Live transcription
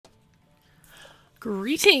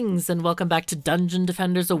Greetings and welcome back to Dungeon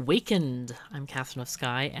Defenders Awakened. I'm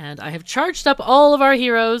KatherineOfSky and I have charged up all of our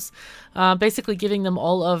heroes, basically giving them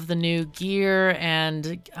all of the new gear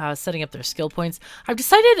and setting up their skill points. I've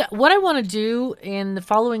decided what I want to do in the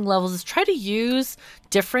following levels is try to use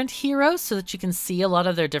different heroes so that you can see a lot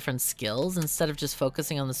of their different skills instead of just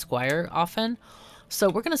focusing on the squire often. So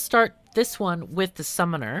we're going to start this one with the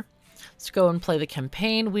summoner. Let's go and play the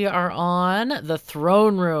campaign. We are on the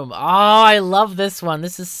throne room. Oh, I love this one.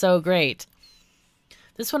 This is so great.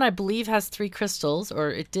 This one I believe has 3 crystals, or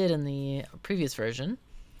it did in the previous version.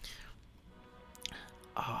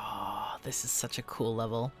 Oh, this is such a cool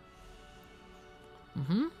level.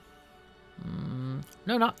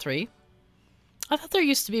 No, not 3. I thought there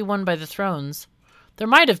used to be one by the thrones. There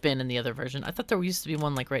might have been in the other version. I thought there used to be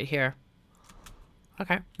one like right here.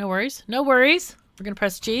 Okay, no worries. No worries. We're going to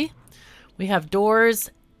press G. We have doors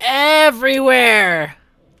everywhere.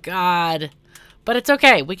 God. But it's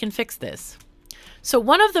okay. We can fix this. So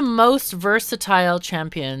one of the most versatile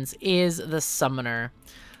champions is the summoner.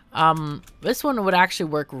 This one would actually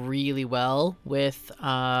work really well with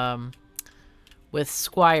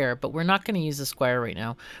Squire, but we're not going to use the Squire right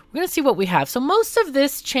now. We're going to see what we have. So most of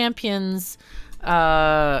this champion's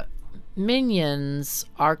minions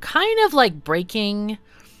are kind of like breaking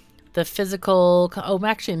the physical. Oh,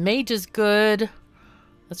 actually, mage is good.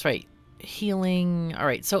 That's right. Healing. All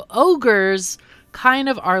right. So ogres kind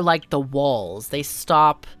of are like the walls. They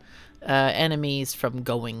stop enemies from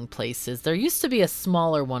going places. There used to be a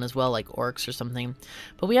smaller one as well, like orcs or something.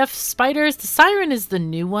 But we have spiders. The siren is the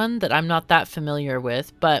new one that I'm not that familiar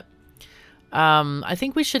with. But I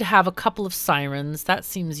think we should have a couple of sirens. That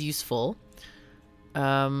seems useful.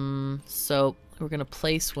 So we're going to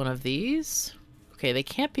place one of these. Okay, they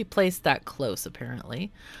can't be placed that close,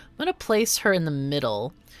 apparently. I'm going to place her in the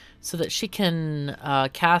middle so that she can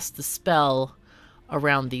cast the spell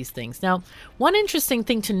around these things. Now, one interesting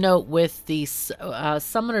thing to note with these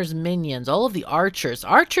summoner's minions, all of the archers.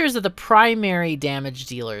 Archers are the primary damage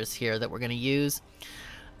dealers here that we're going to use.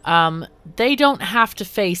 They don't have to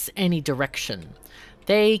face any direction.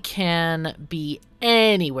 They can be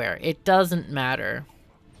anywhere. It doesn't matter.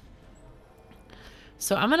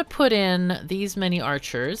 So I'm going to put in these many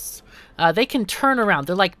archers. They can turn around.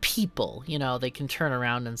 They're like people, you know, they can turn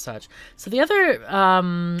around and such. So the other,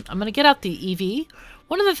 I'm going to get out the EV.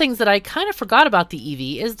 One of the things that I kind of forgot about the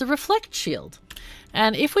EV is the reflect shield.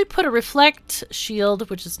 And if we put a reflect shield,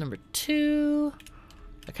 which is number 2,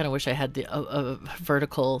 I kind of wish I had the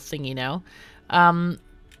vertical thingy now.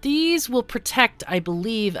 These will protect, I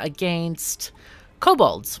believe, against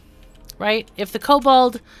kobolds. Right? If the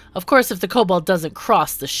kobold, of course, if the kobold doesn't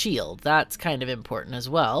cross the shield, that's kind of important as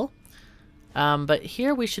well. But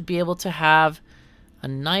here we should be able to have a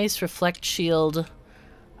nice reflect shield.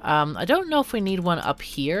 I don't know if we need one up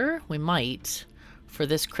here. We might for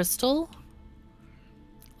this crystal.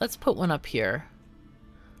 Let's put one up here.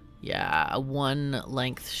 Yeah, a 1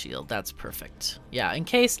 length shield. That's perfect. Yeah, in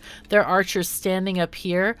case there are archers standing up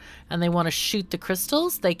here and they want to shoot the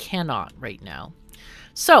crystals, they cannot right now.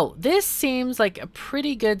 So this seems like a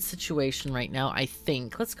pretty good situation right now, I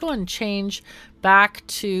think. Let's go and change back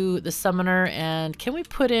to the summoner. And can we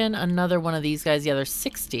put in another one of these guys? Yeah, there's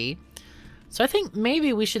 60. So I think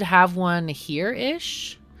maybe we should have one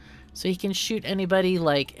here-ish. So he can shoot anybody,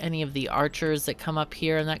 like any of the archers that come up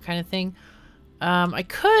here and that kind of thing.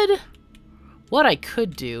 What I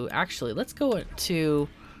could do, actually, let's go to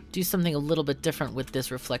do something a little bit different with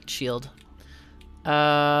this reflect shield.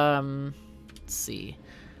 Let's see.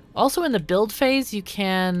 Also in the build phase, you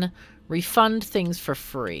can refund things for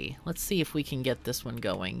free. Let's see if we can get this one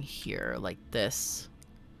going here, like this.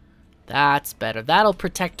 That's better. That'll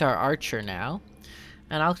protect our archer now.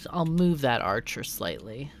 And I'll move that archer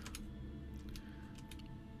slightly.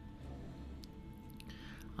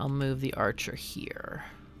 I'll move the archer here.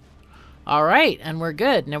 All right, and we're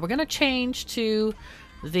good. Now we're going to change to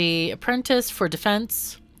the apprentice for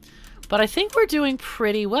defense. But I think we're doing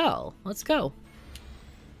pretty well. Let's go.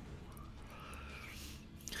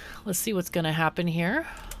 Let's see what's going to happen here.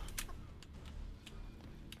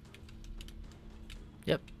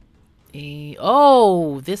 Yep.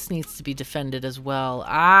 Oh, this needs to be defended as well.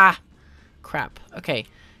 Ah, crap. Okay.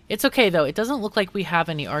 It's okay, though. It doesn't look like we have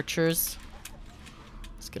any archers.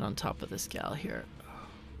 Let's get on top of this gal here.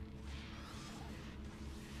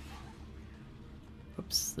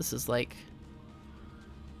 Oops. This is like...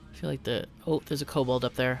 I feel like oh, there's a kobold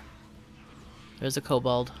up there. There's a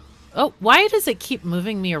kobold. Oh, why does it keep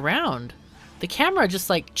moving me around? The camera just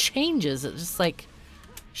like changes. It just like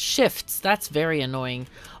shifts. That's very annoying.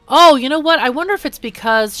 Oh, you know what? I wonder if it's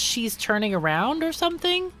because she's turning around or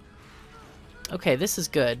something. Okay, this is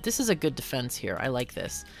good. This is a good defense here. I like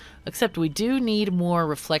this. Except we do need more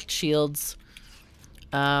reflect shields.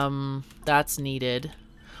 That's needed.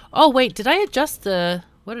 Oh, wait, did I adjust the...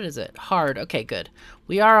 What is it? Hard. Okay, good.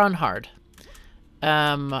 We are on hard.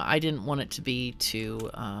 I didn't want it to be too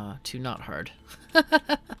not hard.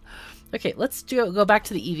 Okay, let's go back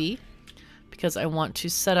to the EV. Because I want to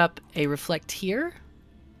set up a reflect here.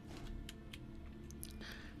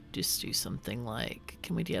 Just do something like...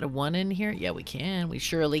 Can we get a 1 in here? Yeah, we can. We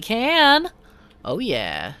surely can. Oh,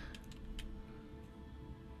 yeah.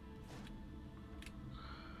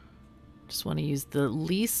 Just want to use the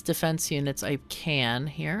least defense units I can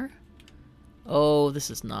here. Oh, this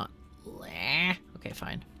is not... Okay,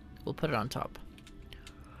 fine. We'll put it on top.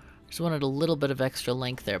 Just wanted a little bit of extra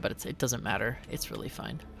length there, but it doesn't matter. It's really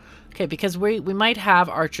fine. Okay, because we might have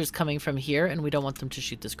archers coming from here, and we don't want them to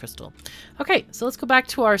shoot this crystal. Okay, so let's go back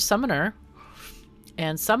to our summoner.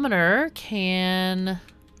 And summoner can...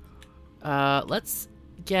 let's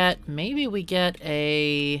get... Maybe we get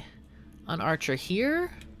an archer here,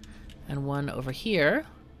 and one over here,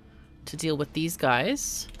 to deal with these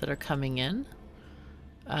guys that are coming in.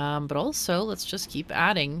 But also, let's just keep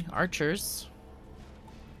adding archers.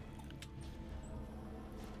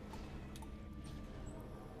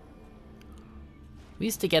 We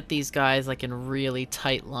used to get these guys like in really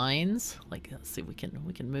tight lines. Like, let's see, we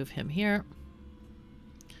can move him here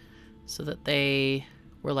so that they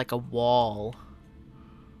were like a wall.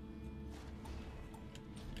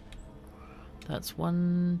 That's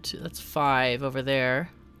 1, 2, that's 5 over there.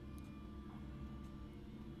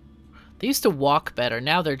 They used to walk better.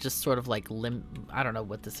 Now they're just sort of like I don't know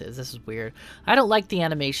what this is. This is weird. I don't like the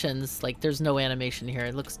animations. Like, there's no animation here.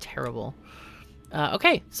 It looks terrible.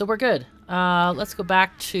 Okay, so we're good. Let's go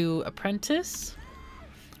back to Apprentice.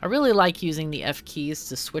 I really like using the F keys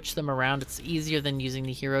to switch them around. It's easier than using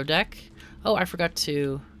the hero deck. Oh, I forgot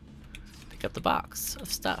to pick up the box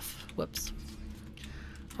of stuff. Whoops.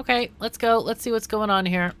 Okay, let's go. Let's see what's going on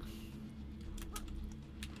here.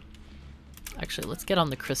 Actually, let's get on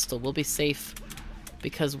the crystal. We'll be safe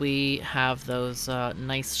because we have those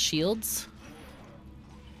nice shields.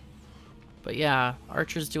 But yeah,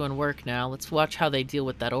 archer's doing work now. Let's watch how they deal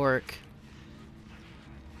with that orc.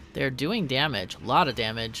 They're doing damage. A lot of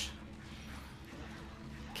damage.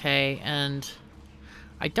 Okay, and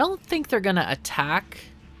I don't think they're gonna attack.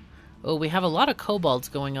 Oh, we have a lot of kobolds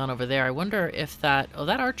going on over there. I wonder if that... Oh,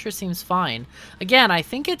 that archer seems fine. Again, I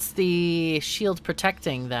think it's the shield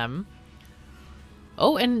protecting them.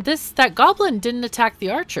 Oh, and that goblin didn't attack the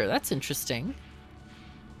archer. That's interesting.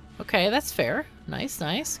 Okay, that's fair. Nice,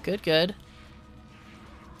 nice. Good, good.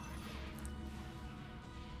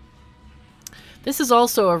 This is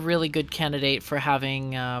also a really good candidate for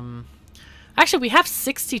having... Actually, we have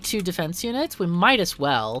 62 defense units. We might as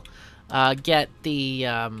well get the...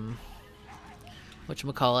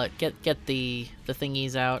 whatchamacallit? Get the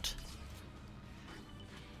thingies out.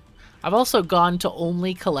 I've also gone to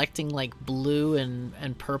only collecting like blue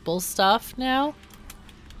and purple stuff now.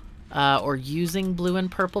 Or using blue and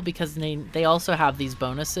purple because they also have these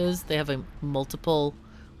bonuses. They have multiple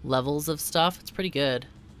levels of stuff. It's pretty good.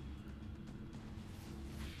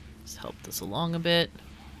 Let's help this along a bit.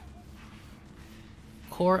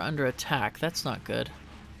 Core under attack. That's not good.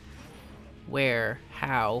 Where?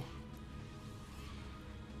 How?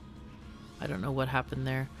 I don't know what happened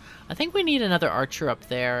there. I think we need another archer up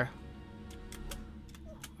there.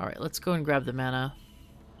 Alright, let's go and grab the mana.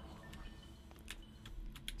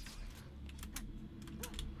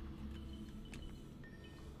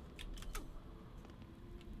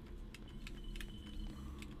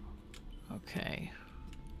 Okay.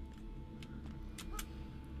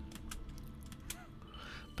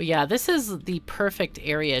 But yeah, this is the perfect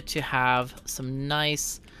area to have some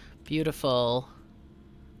nice, beautiful...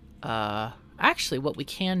 actually, what we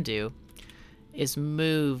can do is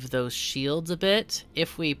move those shields a bit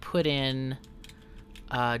if we put in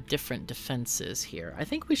different defenses here. I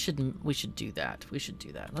think we should do that. We should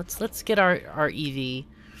do that. Let's get our EV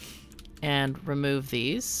and remove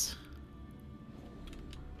these.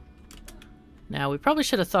 Now, we probably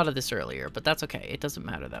should have thought of this earlier, but that's okay. It doesn't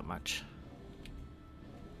matter that much.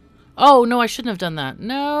 Oh, no, I shouldn't have done that.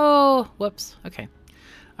 No! Whoops. Okay.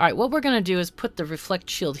 All right, what we're going to do is put the reflect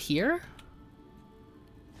shield here.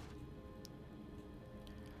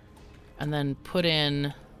 And then put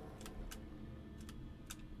in...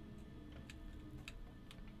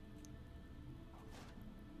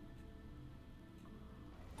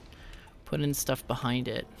 Put in stuff behind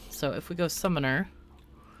it. So if we go summoner...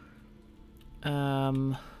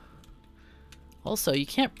 Also, you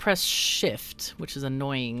can't press shift, which is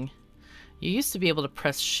annoying. You used to be able to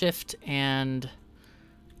press shift and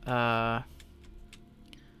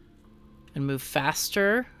move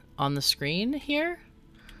faster on the screen here,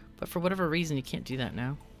 but for whatever reason you can't do that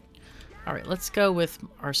now. All right, let's go with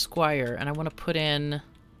our squire, and I want to put in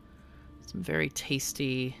some very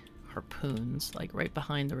tasty harpoons, like right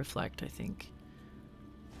behind the reflect, I think.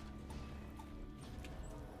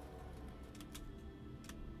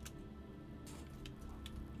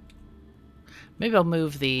 Maybe I'll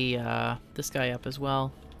move the this guy up as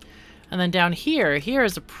well. And then down here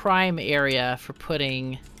is a prime area for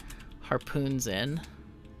putting harpoons in.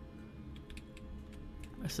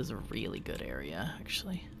 This is a really good area,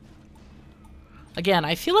 actually. Again,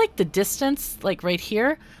 I feel like the distance, like right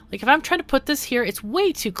here, like if I'm trying to put this here, it's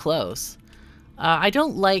way too close. I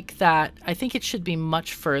don't like that. I think it should be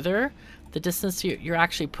much further, the distance you're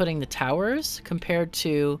actually putting the towers compared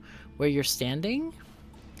to where you're standing.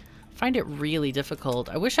 I find it really difficult.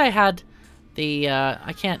 I wish I had the,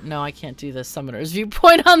 I can't do the summoner's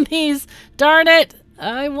viewpoint on these. Darn it!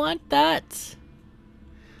 I want that.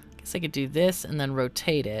 Guess I could do this and then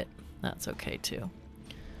rotate it. That's okay too.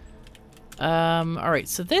 Alright,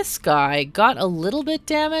 so this guy got a little bit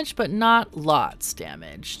damaged, but not lots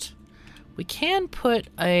damaged. We can put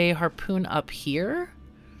a harpoon up here.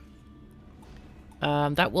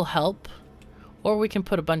 That will help. Or we can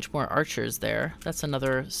put a bunch more archers there. That's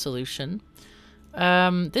another solution.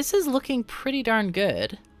 This is looking pretty darn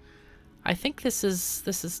good. I think this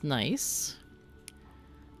is nice.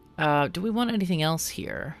 Do we want anything else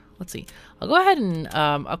here? Let's see. I'll go ahead and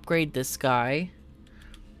upgrade this guy.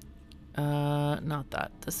 Not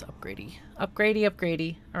that. This upgradey.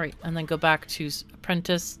 Upgradey. Alright, and then go back to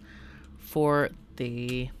apprentice for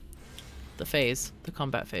the phase, the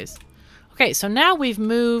combat phase. Okay, so now we've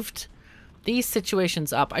moved these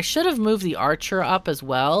situations up. I should have moved the archer up as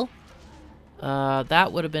well.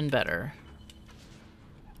 That would have been better.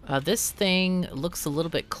 This thing looks a little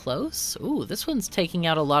bit close. Ooh, this one's taking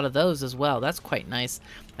out a lot of those as well. That's quite nice.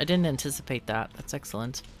 I didn't anticipate that. That's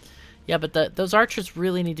excellent. Yeah, but those archers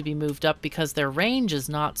really need to be moved up because their range is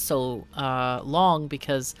not so long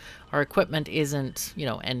because our equipment isn't, you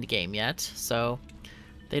know, end game yet. So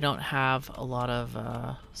they don't have a lot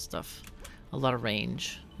of stuff, a lot of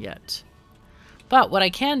range yet. But what I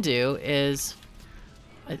can do is,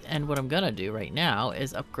 and what I'm going to do right now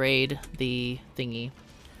is upgrade the thingy.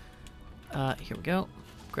 Here we go.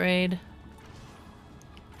 Upgrade.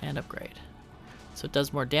 And upgrade. So it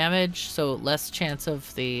does more damage, so less chance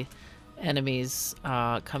of the enemies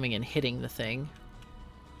coming and hitting the thing.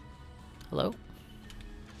 Hello?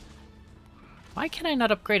 Why can I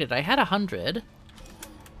not upgrade it? I had 100.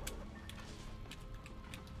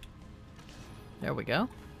 There we go.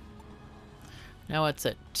 Now it's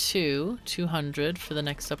at 200 for the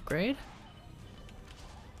next upgrade.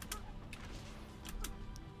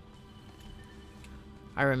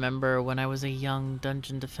 I remember when I was a young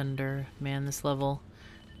dungeon defender, man, this level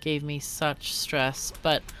gave me such stress.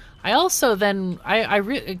 But I also then, I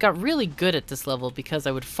got really good at this level because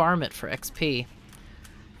I would farm it for XP.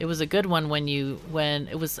 It was a good one when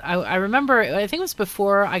it was, I remember, I think it was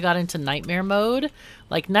before I got into Nightmare Mode.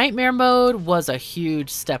 Like, Nightmare Mode was a huge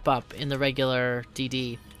step up in the regular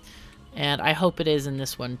DD. And I hope it is in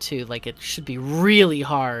this one too. Like, it should be really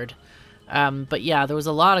hard. But yeah, there was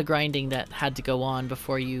a lot of grinding that had to go on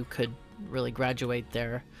before you could really graduate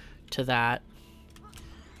there to that.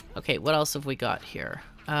 Okay, what else have we got here?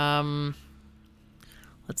 Let's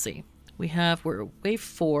see. We're wave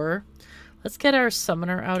 4. Let's get our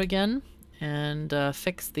summoner out again and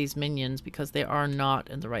fix these minions because they are not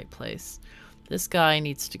in the right place. This guy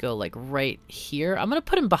needs to go like right here. I'm going to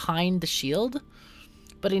put him behind the shield,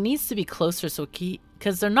 but he needs to be closer so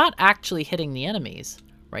because they're not actually hitting the enemies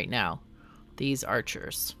right now, these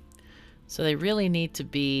archers. So they really need to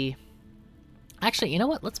be... Actually, you know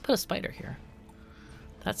what? Let's put a spider here.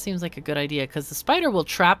 That seems like a good idea because the spider will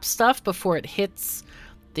trap stuff before it hits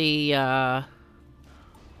the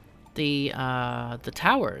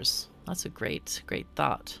towers. That's a great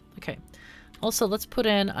thought. Okay. Also, let's put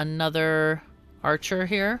in another archer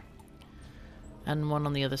here. And one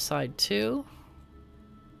on the other side, too.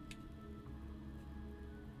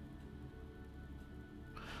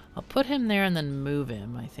 I'll put him there and then move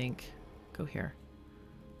him, I think. Go here.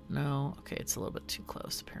 No. Okay, it's a little bit too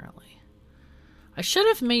close, apparently. I should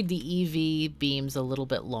have made the EV beams a little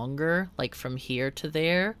bit longer, like from here to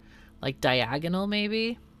there. Like diagonal,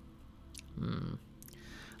 maybe?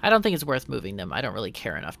 I don't think it's worth moving them. I don't really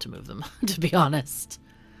care enough to move them, to be honest.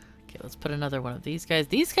 Okay, let's put another one of these guys.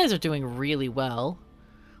 These guys are doing really well.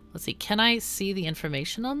 Let's see, can I see the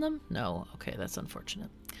information on them? No. Okay, that's unfortunate.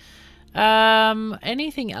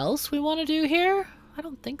 Anything else we want to do here? I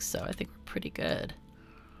don't think so. I think we're pretty good.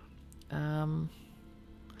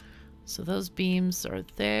 So those beams are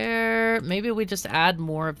there. Maybe we just add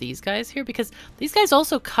more of these guys here because these guys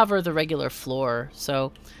also cover the regular floor.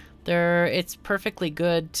 So it's perfectly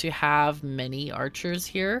good to have many archers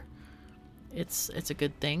here. It's a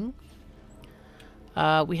good thing.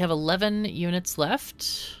 We have 11 units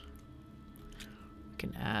left. We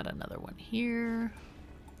can add another one here.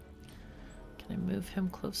 Can I move him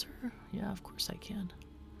closer? Yeah, of course I can.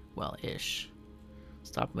 Well, ish.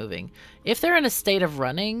 Stop moving. If they're in a state of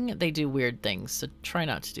running, they do weird things, so try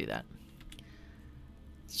not to do that.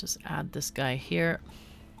 Let's just add this guy here.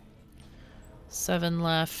 7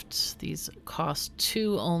 left. These cost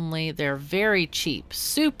 2 only. They're very cheap.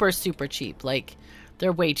 Super, super cheap. Like,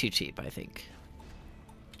 they're way too cheap, I think.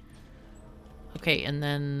 Okay, and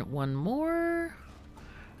then one more.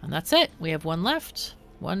 And that's it. We have 1 left.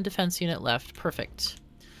 1 defense unit left. Perfect.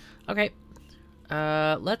 Okay.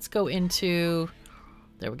 Let's go into...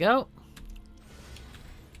 There we go.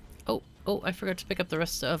 Oh, I forgot to pick up the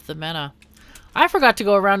rest of the mana. I forgot to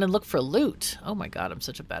go around and look for loot. Oh my god, I'm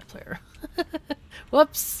such a bad player.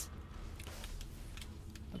 Whoops.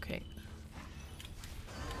 Okay.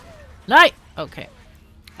 Night! Okay.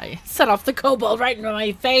 I set off the kobold right into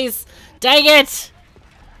my face. Dang it!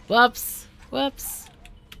 Whoops. Whoops.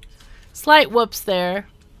 Slight whoops there.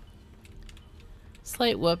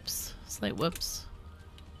 Slight whoops. Slight whoops.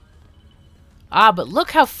 Ah, but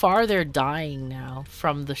look how far they're dying now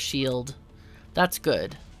from the shield. That's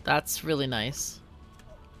good. That's really nice.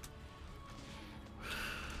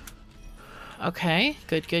 Okay.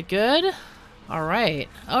 Good, good, good. Alright.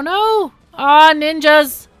 Oh no! Ah,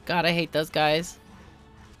 ninjas! God, I hate those guys.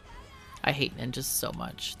 I hate ninjas so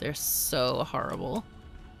much. They're so horrible.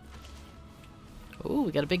 Ooh,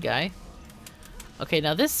 we got a big guy. Okay,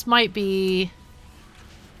 now this might be...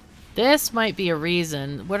 This might be a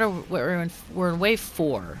reason. We're in wave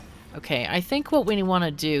 4. Okay, I think what we want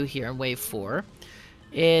to do here in wave 4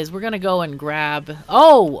 is we're going to go and grab...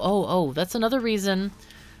 Oh, that's another reason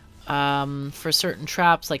for certain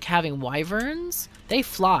traps, like having wyverns. They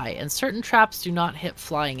fly, and certain traps do not hit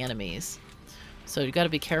flying enemies. So you got to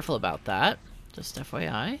be careful about that. Just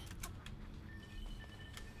FYI.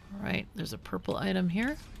 Alright, there's a purple item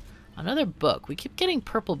here. Another book. We keep getting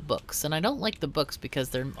purple books, and I don't like the books because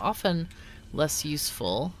they're often less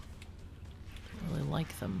useful. I don't really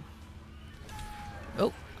like them.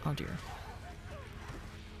 Oh dear.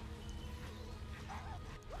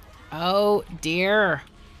 Oh dear.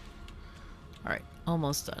 Alright,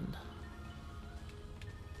 almost done.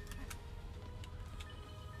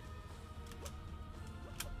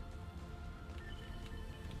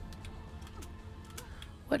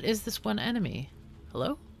 What is this one enemy?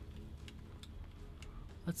 Hello?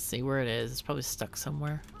 Let's see where it is. It's probably stuck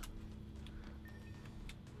somewhere.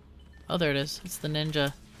 Oh, there it is. It's the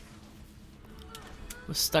ninja. It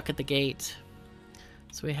was stuck at the gate.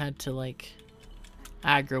 So we had to, like,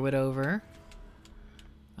 aggro it over.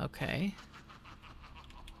 Okay.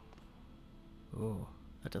 Ooh,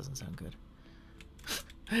 that doesn't sound good.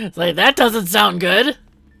 It's like, that doesn't sound good!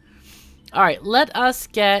 Alright, let us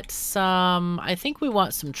get some... I think we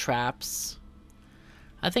want some traps.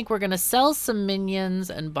 I think we're going to sell some minions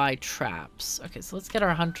and buy traps. Okay, so let's get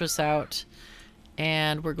our huntress out.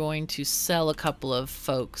 And we're going to sell a couple of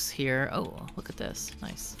folks here. Oh, look at this.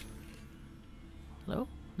 Nice. Hello?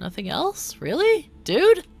 Nothing else? Really?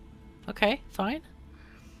 Dude? Okay, fine.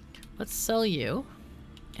 Let's sell you.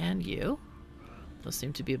 And you. Those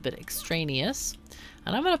seem to be a bit extraneous.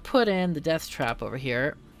 And I'm going to put in the death trap over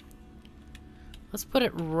here. Let's put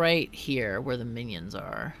it right here where the minions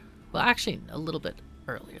are. Well, actually, a little bit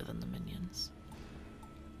earlier than the minions.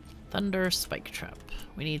 Thunder spike trap.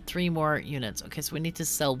 We need 3 more units. Okay, so we need to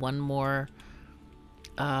sell 1 more.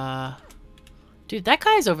 Dude, that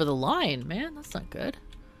guy's over the line, man. That's not good.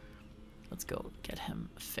 Let's go get him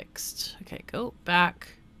fixed. Okay, go back.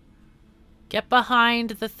 Get behind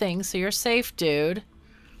the thing so you're safe, dude.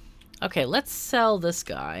 Okay, let's sell this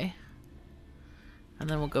guy. And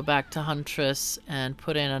then we'll go back to Huntress and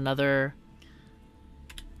put in another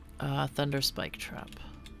Thunder Spike Trap.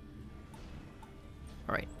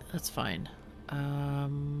 Alright, that's fine.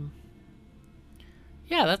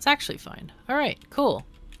 Yeah, that's actually fine. Alright, cool.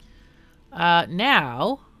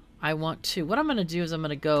 Now, I want to... What I'm going to do is I'm going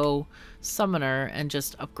to go Summoner and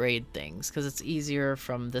just upgrade things, because it's easier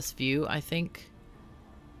from this view, I think.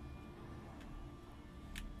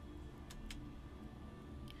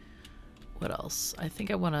 What else? I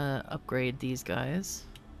think I want to upgrade these guys.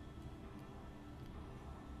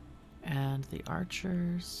 And the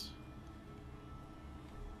archers.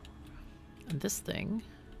 And this thing...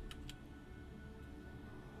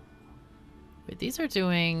 Wait, these are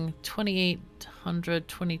doing 2,800,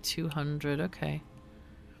 2,200. Okay.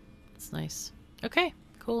 That's nice. Okay,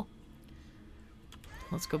 cool.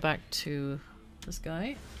 Let's go back to this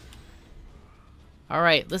guy.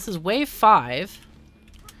 Alright, this is wave 5.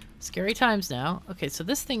 Scary times now. Okay, so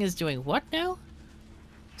this thing is doing what now?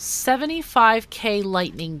 75k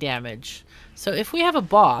lightning damage. So if we have a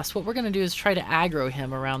boss, what we're going to do is try to aggro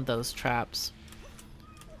him around those traps.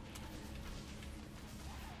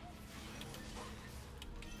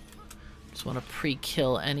 Just want to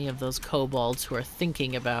pre-kill any of those kobolds who are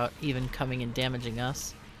thinking about even coming and damaging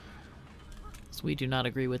us. So we do not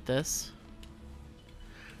agree with this.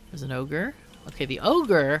 There's an ogre. Okay, the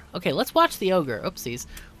ogre... Okay, let's watch the ogre. Oopsies.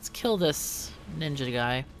 Let's kill this ninja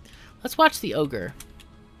guy. Let's watch the ogre.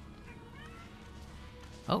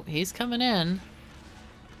 Oh, he's coming in.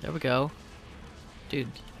 There we go. Dude.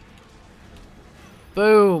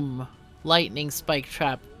 Boom! Lightning spike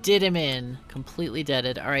trap. Did him in. Completely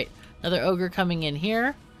deaded. Alright, another ogre coming in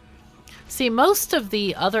here. See, most of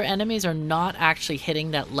the other enemies are not actually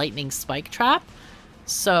hitting that lightning spike trap.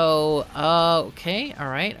 So, okay.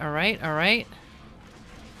 Alright, alright, alright.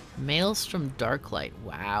 Maelstrom Darklight.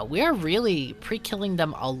 Wow, we are really pre-killing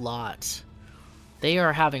them a lot. They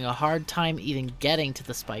are having a hard time even getting to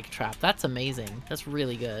the spike trap. That's amazing. That's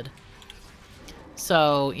really good.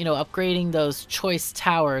 So, you know, upgrading those choice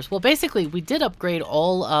towers. Well, basically, we did upgrade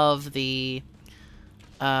all of the...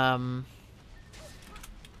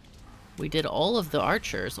 we did all of the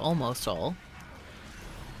archers. Almost all.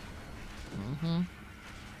 Mm-hmm.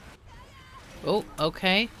 Oh,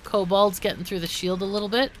 okay. Kobold's getting through the shield a little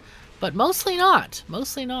bit. But mostly not.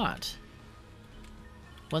 Mostly not.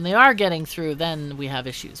 When they are getting through, then we have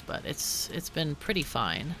issues. But it's been pretty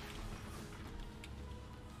fine.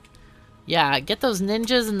 Yeah, get those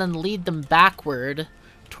ninjas and then lead them backward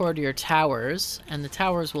toward your towers. And the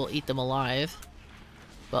towers will eat them alive.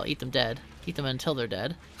 Well, eat them dead. Eat them until they're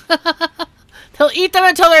dead. They'll eat them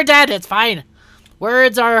until they're dead! It's fine!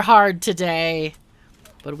 Words are hard today.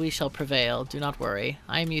 But we shall prevail. Do not worry.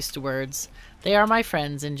 I am used to words. They are my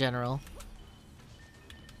friends in general.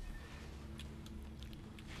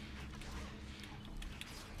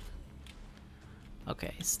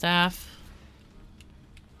 Okay, staff.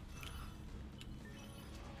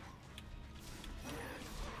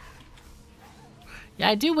 Yeah,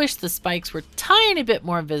 I do wish the spikes were a tiny bit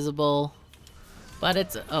more visible. But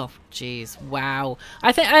it's... Oh, jeez. Wow.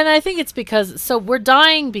 I think it's because... So we're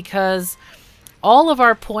dying because... All of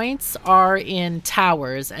our points are in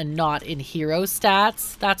towers and not in hero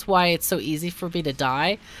stats. That's why it's so easy for me to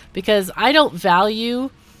die. Because I don't value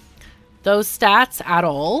those stats at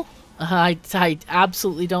all. I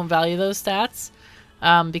absolutely don't value those stats.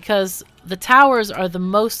 Because the towers are the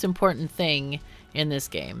most important thing in this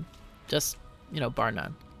game. Just, you know, bar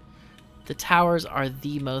none. The towers are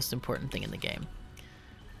the most important thing in the game.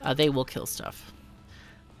 They will kill stuff.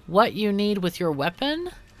 What you need with your weapon...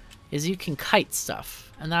 is you can kite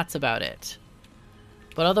stuff, and that's about it.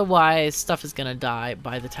 But otherwise, stuff is gonna die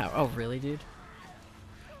by the tower. Oh, really, dude?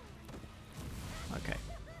 Okay.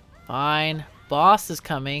 Fine. Boss is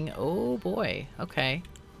coming. Oh, boy. Okay.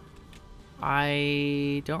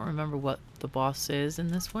 I don't remember what the boss is in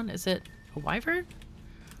this one. Is it a wyvern?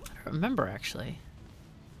 I don't remember, actually.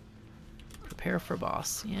 Prepare for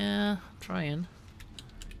boss. Yeah, I'm trying.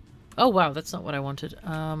 Oh, wow, that's not what I wanted.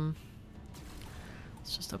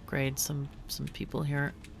 Let's just upgrade some people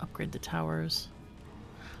here. Upgrade the towers.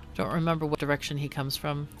 Don't remember what direction he comes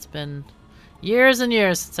from. It's been years and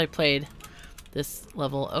years since I played this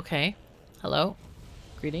level. Okay. Hello.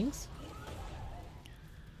 Greetings.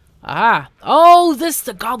 Ah. Oh, this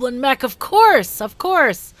the goblin mech. Of course. Of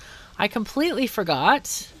course. I completely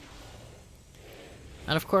forgot.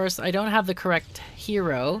 And of course, I don't have the correct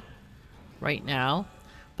hero right now.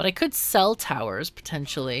 But I could sell towers,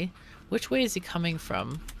 potentially. Which way is he coming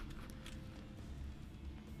from?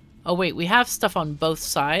 Oh wait, we have stuff on both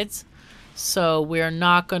sides. So we're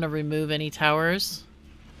not going to remove any towers.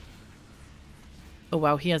 Oh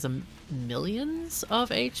wow, he has millions of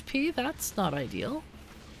HP? That's not ideal.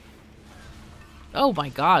 Oh my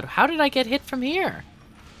god, how did I get hit from here?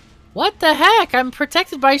 What the heck? I'm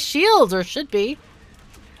protected by shields, or should be.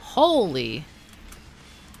 Holy.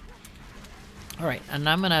 Alright, and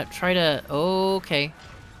I'm going to try to... Okay.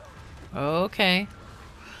 Okay.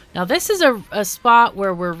 Now this is a spot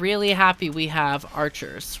where we're really happy we have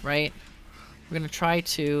archers, right? We're going to try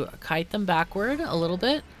to kite them backward a little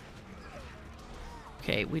bit.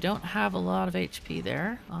 Okay, we don't have a lot of HP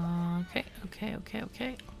there.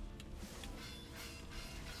 Okay.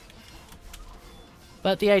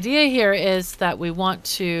 But the idea here is that we want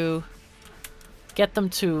to get them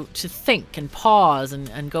to think and pause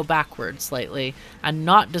and go backwards slightly and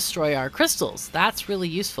not destroy our crystals. That's really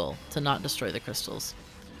useful, to not destroy the crystals.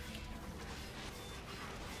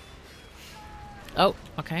 Oh,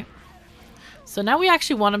 okay. So now we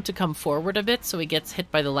actually want him to come forward a bit so he gets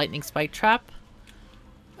hit by the lightning spike trap.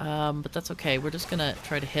 But that's okay. We're just gonna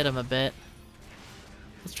try to hit him a bit.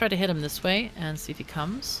 Let's try to hit him this way and see if he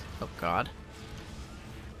comes. Oh, God.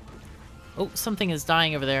 Oh, something is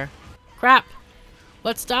dying over there. Crap!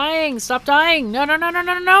 What's dying? Stop dying! No, no, no, no,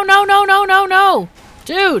 no, no, no, no, no, no, no!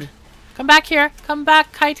 Dude! Come back here. Come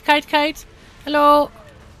back, kite, kite, kite. Hello.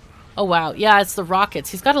 Oh, wow. Yeah, it's the rockets.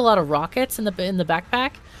 He's got a lot of rockets in the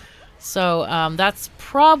backpack. So, that's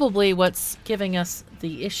probably what's giving us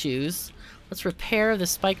the issues. Let's repair the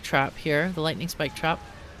spike trap here, the lightning spike trap.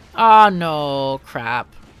 Oh, no. Crap.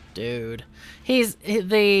 Dude.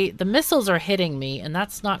 The missiles are hitting me, and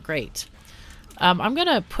that's not great. I'm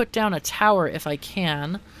gonna put down a tower if I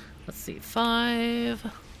can. Let's see.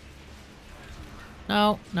 5.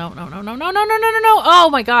 No, no, no, no, no, no, no, no, no, no, no! Oh,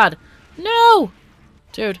 my God. No!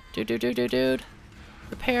 Dude. Dude.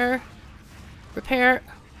 Repair. Repair.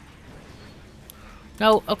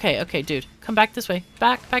 No, okay, dude. Come back this way.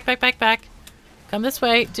 Back. Come this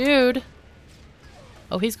way, dude.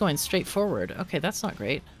 Oh, he's going straight forward. Okay, that's not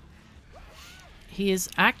great. He is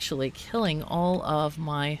actually killing all of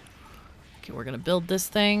my... Okay, we're gonna build this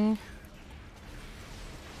thing.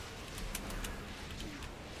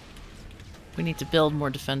 We need to build more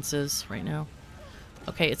defenses right now.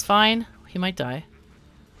 Okay, it's fine. He might die.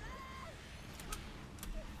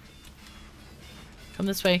 Come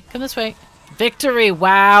this way. Come this way. Victory!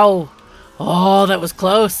 Wow! Oh, that was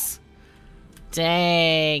close.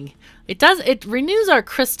 Dang. It renews our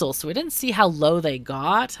crystals, so we didn't see how low they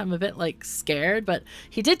got. I'm a bit, like, scared, but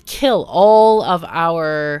he did kill all of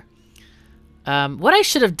our... what I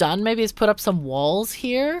should have done maybe is put up some walls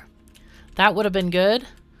here. That would have been good.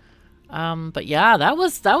 But yeah, that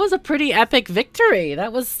was a pretty epic victory.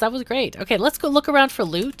 That was great. Okay, let's go look around for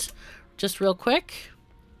loot just real quick.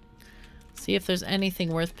 See if there's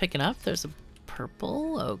anything worth picking up. There's a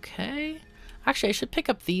purple. Okay. Actually, I should pick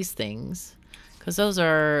up these things because those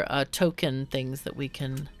are token things that we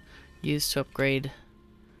can use to upgrade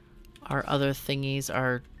our other thingies,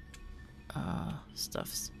 our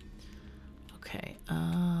stuffs. Okay.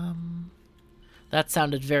 That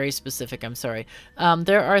sounded very specific. I'm sorry.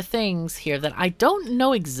 There are things here that I don't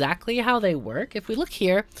know exactly how they work. If we look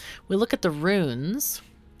here, we look at the runes,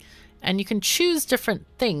 and you can choose different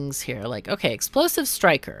things here. Like, okay, explosive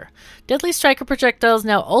striker. Deadly striker projectiles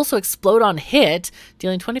now also explode on hit,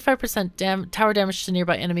 dealing 25% tower damage to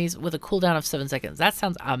nearby enemies with a cooldown of 7 seconds. That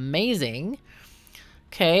sounds amazing.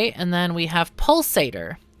 Okay, and then we have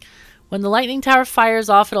pulsator. When the lightning tower fires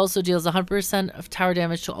off, it also deals 100% of tower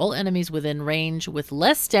damage to all enemies within range, with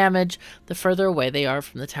less damage the further away they are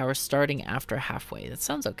from the tower, starting after halfway. That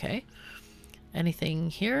sounds okay. Anything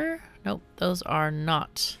here? Nope, those are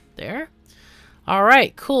not there. All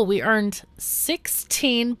right, cool. We earned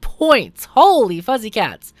 16 points. Holy fuzzy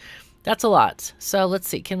cats. That's a lot. So let's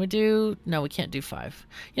see. Can we do... No, we can't do 5.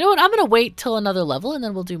 You know what? I'm going to wait till another level, and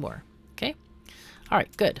then we'll do more. Okay? All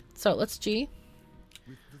right, good. So let's G.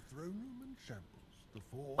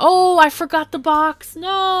 Oh, I forgot the box.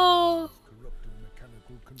 No.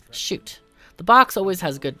 Shoot. The box always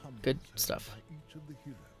has good stuff.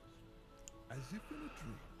 As if in a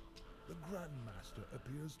dream, the Grandmaster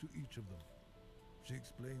appears to each of them. She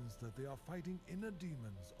explains that they are fighting inner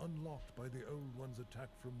demons unlocked by the Old Ones' attack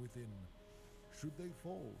from within. Should they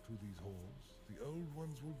fall to these hordes, the Old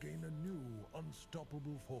Ones will gain a new,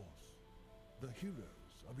 unstoppable force. The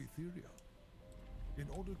heroes of Etheria. In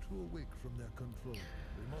order to awake from their control,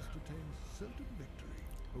 they must attain certain victory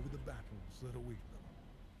over the battles that await them.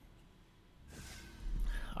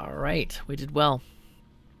 All right, we did well.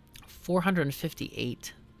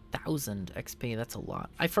 458,000 XP. That's a lot.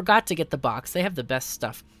 I forgot to get the box. They have the best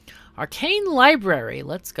stuff. Arcane Library.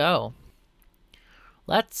 Let's go.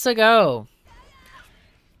 Let's go.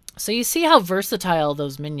 So you see how versatile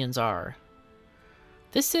those minions are.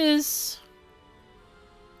 This is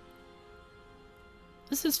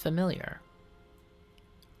familiar.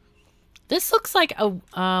 This looks like a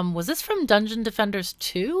was this from Dungeon Defenders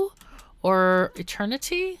 2 or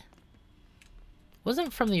Eternity?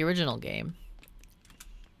 Wasn't from the original game.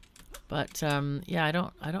 But yeah, I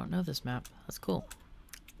don't know this map. That's cool.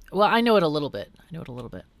 Well, I know it a little bit.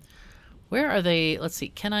 Where are they? Let's see.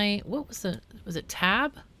 Can I... What was the... Was it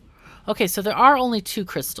tab? Okay, so there are only 2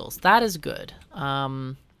 crystals. That is good.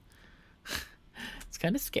 It's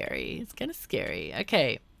kind of scary.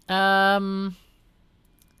 Okay.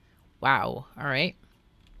 Wow. All right.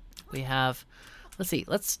 We have, let's see,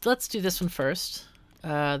 let's do this one first.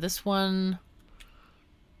 This one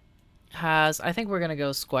has, I think we're going to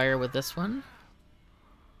go squire with this one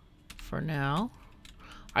for now.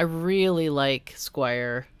 I really like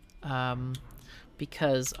squire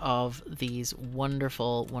because of these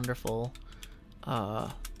wonderful, wonderful,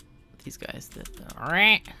 these guys that,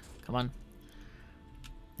 come on.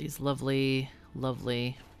 These lovely,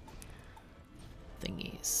 lovely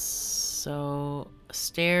thingies. So,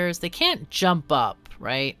 stairs, they can't jump up,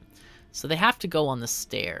 right? So they have to go on the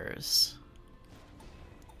stairs.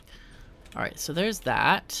 Alright, so there's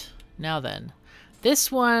that. Now then,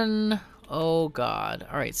 this one, oh god.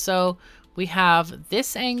 Alright, so we have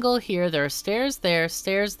this angle here. There are stairs there,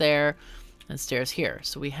 and stairs here.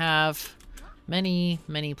 So we have many,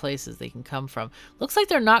 many places they can come from. Looks like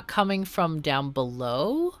they're not coming from down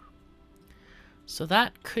below. So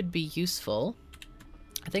that could be useful.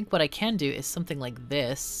 I think what I can do is something like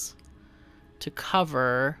this to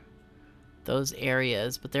cover those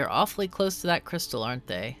areas, but they're awfully close to that crystal, aren't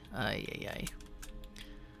they? Ay, ay,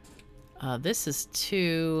 ay. This is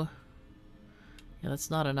too... Yeah,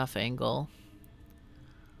 that's not enough angle.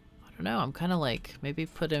 I don't know, I'm kind of like, maybe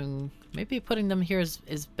putting them here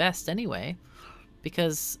is best anyway,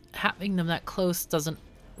 because having them that close doesn't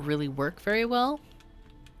really work very well.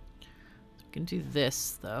 We can do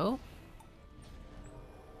this, though.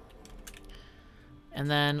 And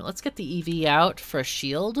then let's get the EV out for a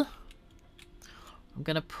shield. I'm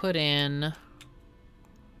gonna put in...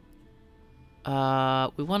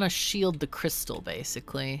 we want to shield the crystal,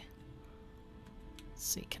 basically. Let's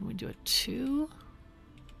see, can we do a 2?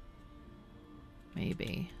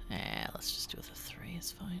 Maybe. Let's just do it with a 3,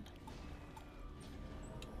 it's fine.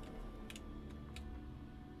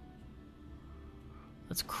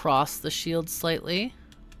 Let's cross the shield slightly,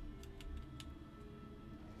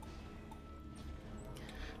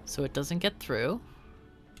 so it doesn't get through.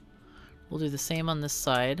 We'll do the same on this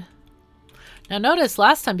side. Now notice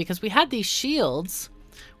last time, because we had these shields,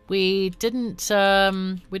 we didn't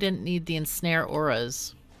need the ensnare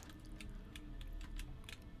auras.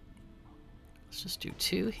 Let's just do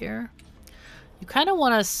 2 here. You kind of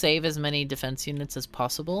want to save as many defense units as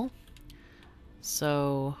possible.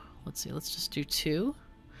 So let's see, let's just do 2.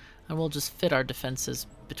 And we'll just fit our defenses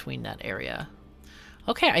between that area.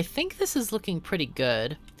 Okay, I think this is looking pretty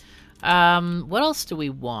good. What else do we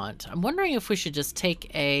want? I'm wondering if we should just take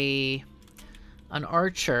an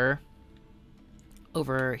archer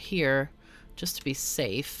over here just to be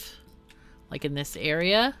safe. Like in this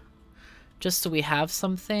area. Just so we have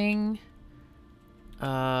something.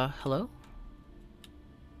 Hello?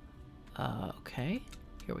 Okay.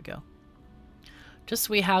 Here we go. Just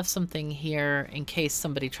so we have something here in case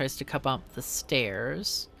somebody tries to come up the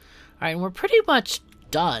stairs. Alright, and we're pretty much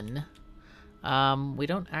done. We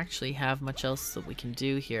don't actually have much else that we can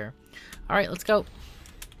do here. Alright, let's go.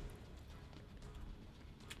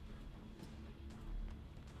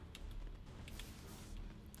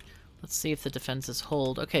 Let's see if the defenses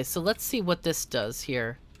hold. Okay, so let's see what this does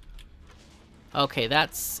here. Okay,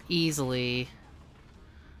 that's easily...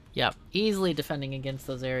 Yep, easily defending against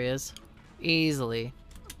those areas. Easily.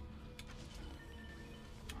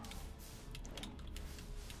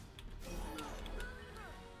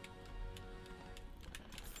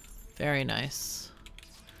 Very nice.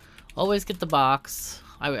 Always get the box.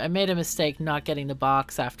 I made a mistake not getting the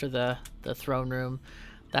box after the throne room.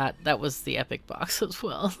 That was the epic box as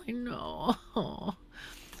well. I know. Oh,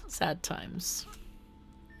 sad times.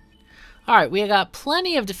 Alright, we got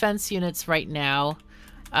plenty of defense units right now.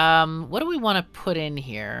 What do we want to put in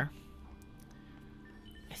here?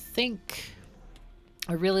 I think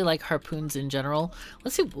I really like harpoons in general.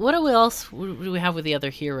 Let's see, what else do we have with the other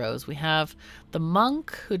heroes? We have the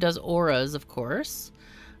monk who does auras, of course.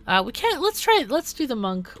 Let's do the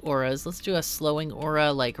monk auras. Let's do a slowing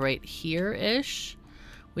aura like right here-ish.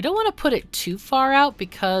 We don't want to put it too far out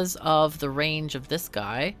because of the range of this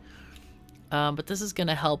guy. But this is going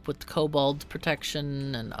to help with kobold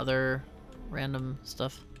protection and other random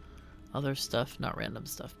stuff. Other stuff, not random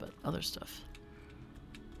stuff, but other stuff.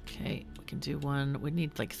 Okay, we can do one. We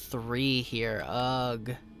need like 3 here.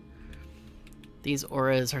 Ugh. These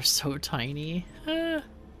auras are so tiny.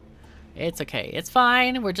 It's okay. It's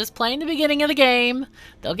fine. We're just playing the beginning of the game.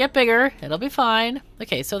 They'll get bigger. It'll be fine.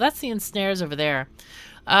 Okay, so that's the ensnares over there.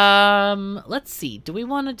 Let's see. Do we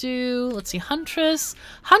want to do... Let's see. Huntress.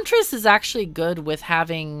 Huntress is actually good with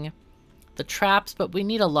having the traps, but we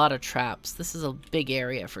need a lot of traps. This is a big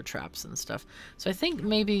area for traps and stuff. So I think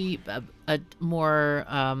maybe a more...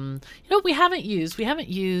 you know what we haven't used? We haven't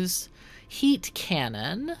used heat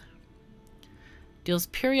cannon. Deals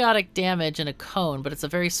periodic damage in a cone, but it's a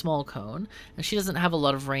very small cone. And she doesn't have a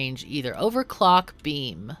lot of range either. Overclock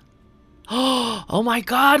beam. Oh my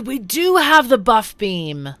god, we do have the buff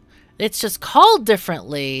beam! It's just called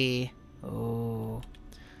differently. Oh.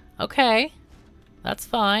 Okay. That's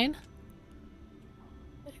fine.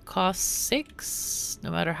 It costs 6,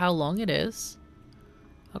 no matter how long it is.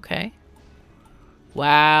 Okay.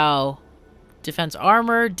 Wow. Defense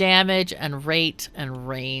armor, damage, and rate, and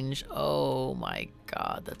range. Oh my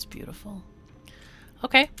god, that's beautiful.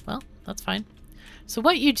 Okay, well, that's fine. So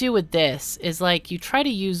what you do with this is, like, you try to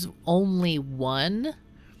use only one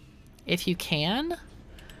if you can.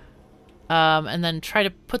 And then try to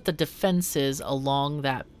put the defenses along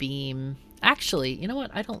that beam. Actually, you know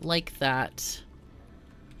what? I don't like that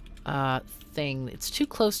thing. It's too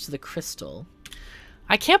close to the crystal.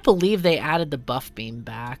 I can't believe they added the buff beam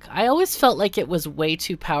back. I always felt like it was way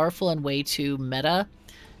too powerful and way too meta.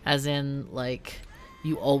 As in, like,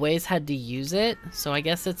 you always had to use it. So I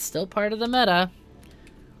guess it's still part of the meta.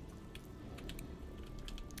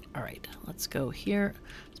 Alright, let's go here.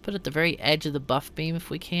 Let's put it at the very edge of the buff beam if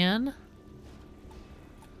we can.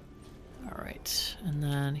 Alright, and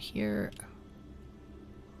then here.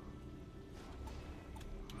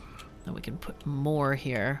 Then we can put more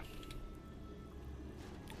here.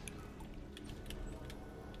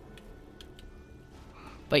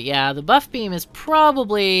 But yeah, the buff beam is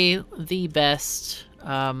probably the best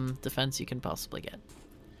defense you can possibly get.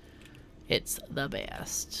 It's the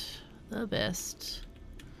best. The best.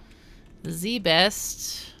 The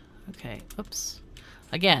best. Okay, oops.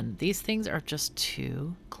 Again, these things are just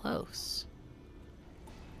too close.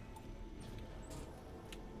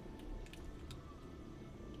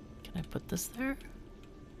 Can I put this there?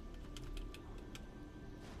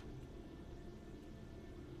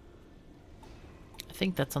 I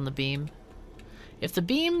think that's on the beam. If the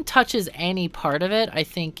beam touches any part of it, I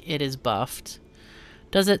think it is buffed.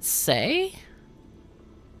 Does it say?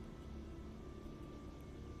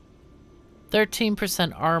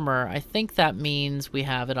 13% armor. I think that means we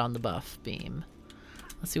have it on the buff beam.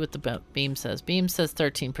 Let's see what the beam says. Beam says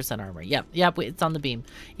 13% armor. Yep, it's on the beam.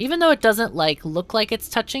 Even though it doesn't, like, look like it's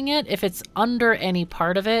touching it, if it's under any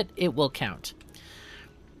part of it, it will count.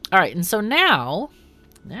 Alright, and so now,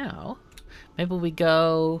 maybe we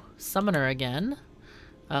go summoner again.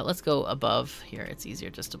 Let's go above here. It's easier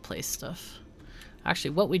just to place stuff.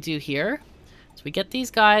 Actually, what we do here is we get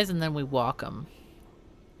these guys and then we walk them.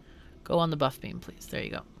 Go on the buff beam, please. There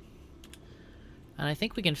you go. And I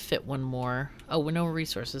think we can fit one more. Oh, no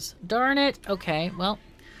resources. Darn it. Okay, well,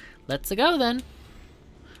 let's go then.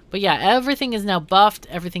 But yeah, everything is now buffed.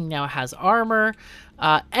 Everything now has armor.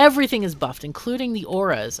 Everything is buffed, including the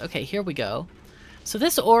auras. Okay, here we go. So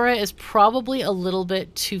this aura is probably a little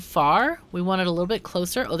bit too far. We want it a little bit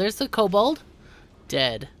closer. Oh, there's the kobold.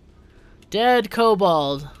 Dead. Dead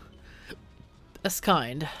kobold. That's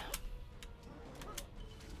kind.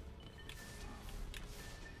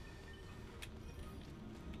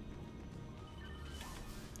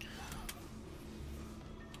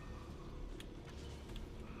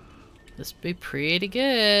 This would be pretty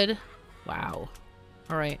good. Wow.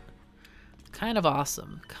 Alright. Kind of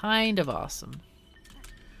awesome. Kind of awesome.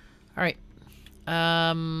 Alright.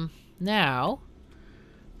 Now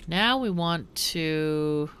we want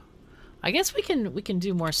to... I guess we can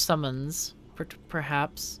do more summons,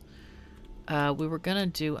 perhaps. We were gonna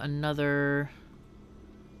do another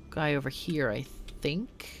guy over here, I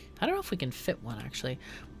think. I don't know if we can fit one, actually.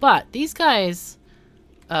 But these guys...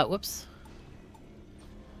 whoops.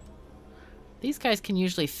 These guys can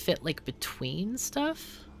usually fit, like, between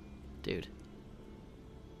stuff. Dude.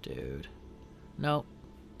 Nope.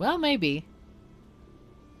 Well, maybe.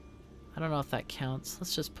 I don't know if that counts.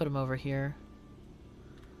 Let's just put him over here.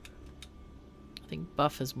 I think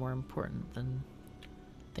buff is more important than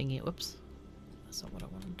thingy. Whoops. That's not what I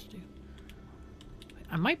wanted to do.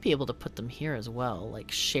 I might be able to put them here as well.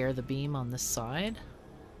 Like, share the beam on this side.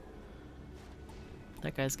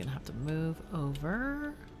 That guy's gonna have to move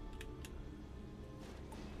over.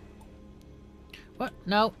 What?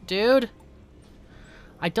 No, dude.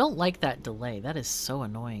 I don't like that delay. That is so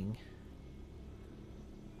annoying.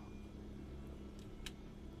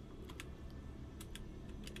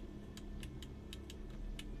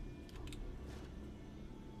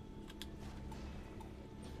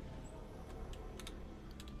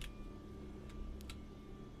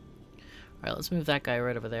 Alright, let's move that guy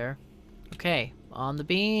right over there. Okay, on the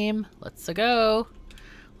beam. Let's go.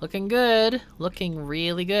 Looking good. Looking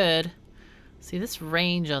really good. See, this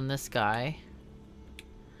range on this guy,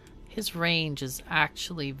 his range is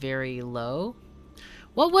actually very low.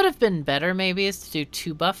 What would have been better maybe is to do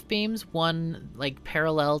 2 buff beams, one like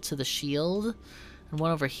parallel to the shield and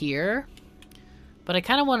one over here. But I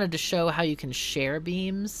kind of wanted to show how you can share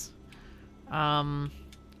beams.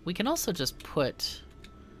 We can also just put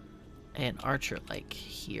an archer like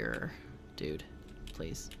here. Dude,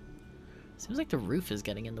 please. Seems like the roof is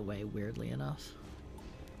getting in the way, weirdly enough.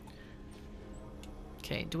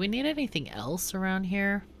 Okay, do we need anything else around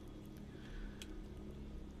here?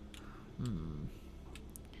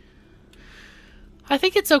 I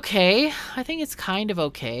think it's okay. I think it's kind of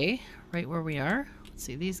okay right where we are. Let's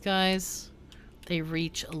see, these guys, they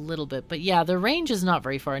reach a little bit. But yeah, their range is not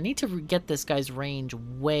very far. I need to get this guy's range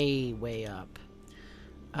way, way up.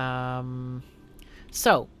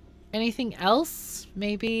 So, anything else?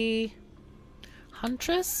 Maybe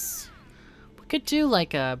Huntress? We could do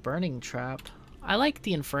like a burning trap. I like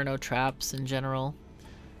the Inferno traps in general.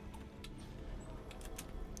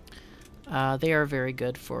 They are very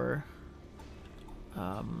good for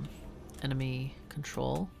enemy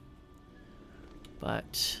control.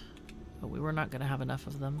 But we were not going to have enough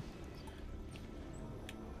of them.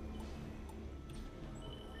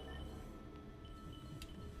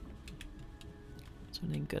 Is there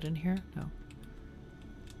anything good in here? No.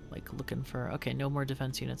 Like looking for... Okay, no more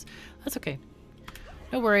defense units. That's okay.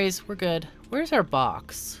 No worries, we're good. Where's our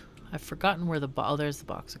box? I've forgotten where the box... Oh, there's the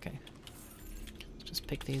box. Okay. Let's just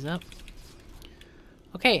pick these up.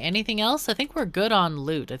 Okay, anything else? I think we're good on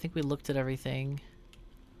loot. I think we looked at everything.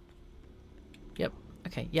 Yep.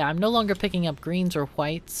 Okay, yeah, I'm no longer picking up greens or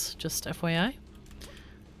whites, just FYI. I'm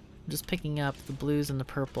just picking up the blues and the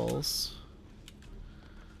purples.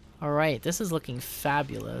 Alright, this is looking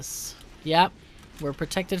fabulous. Yep, we're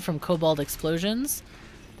protected from cobalt explosions.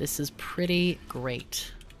 This is pretty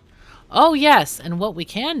great. Oh yes, and what we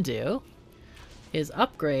can do is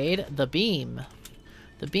upgrade the beam.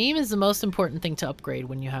 The beam is the most important thing to upgrade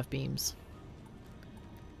when you have beams.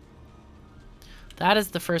 That is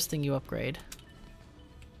the first thing you upgrade.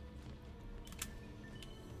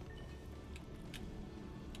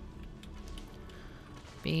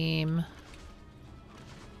 Beam.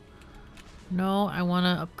 No, I want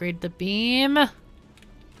to upgrade the beam.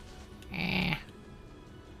 Okay,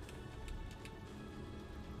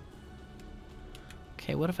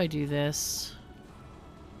 what if I do this?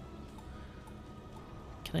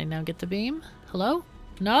 Can I now get the beam? Hello?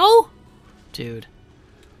 No? Dude.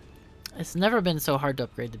 It's never been so hard to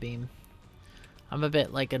upgrade the beam. I'm a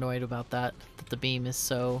bit, like, annoyed about that. That the beam is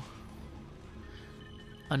so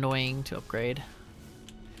annoying to upgrade.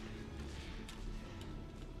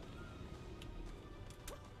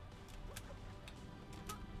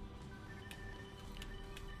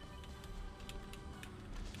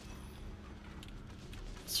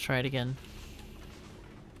 Let's try it again.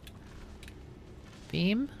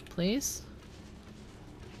 Beam, please.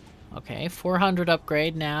 Okay, 400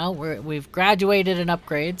 upgrade now. We've graduated in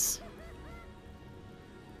upgrades.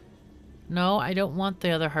 No, I don't want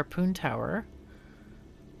the other harpoon tower.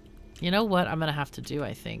 You know what I'm gonna have to do,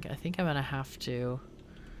 I think? I think I'm gonna have to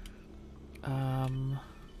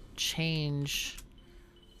change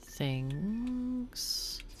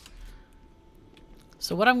things.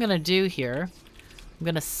 So what I'm gonna do here, I'm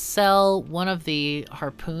gonna sell one of the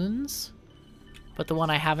harpoons, but the one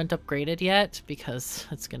I haven't upgraded yet because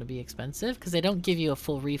it's going to be expensive, because they don't give you a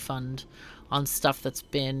full refund on stuff that's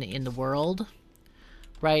been in the world,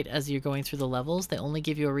 right, as you're going through the levels. They only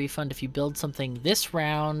give you a refund if you build something this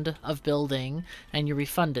round of building and you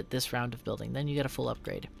refund it this round of building. Then you get a full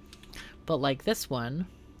upgrade. But like this one,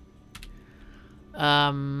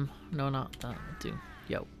 no, not that will do.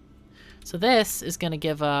 Yo. So this is going to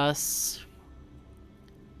give us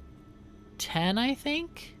 10, I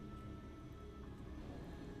think?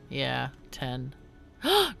 Yeah, 10.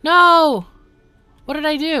 No! What did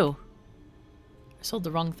I do? I sold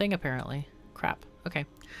the wrong thing, apparently. Crap. Okay.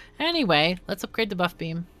 Anyway, let's upgrade the buff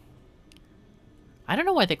beam. I don't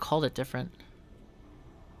know why they called it different.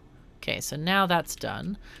 Okay, so now that's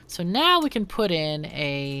done. So now we can put in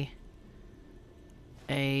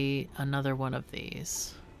another one of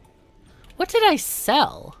these. What did I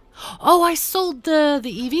sell? Oh, I sold the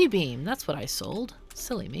EV beam. That's what I sold.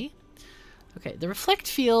 Silly me. Okay, the reflect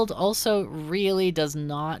field also really does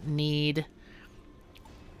not need...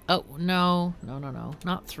 Oh, no. No, no, no.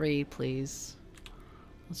 Not 3, please.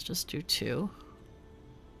 Let's just do 2.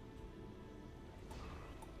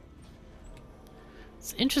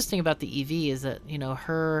 What's interesting about the EV is that, you know,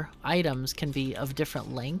 her items can be of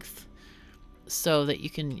different length, so that you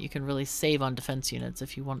can really save on defense units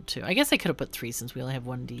if you want to. I guess I could have put 3 since we only have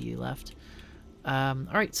 1 DU left.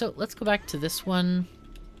 Alright, so let's go back to this one.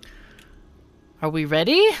 Are we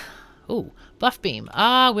ready? Ooh, buff beam.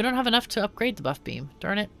 Ah, we don't have enough to upgrade the buff beam.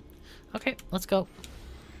 Darn it. Okay, let's go.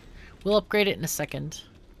 We'll upgrade it in a second.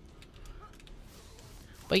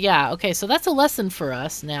 But yeah, okay, so that's a lesson for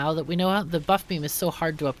us now that we know how the buff beam is so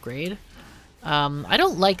hard to upgrade. I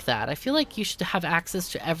don't like that. I feel like you should have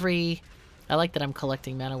access to every... I like that I'm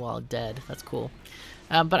collecting mana while dead. That's cool.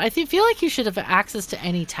 But I feel like you should have access to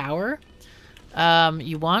any tower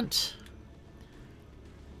you want.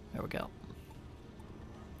 There we go.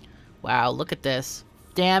 Wow, look at this.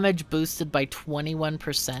 Damage boosted by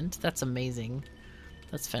 21%. That's amazing.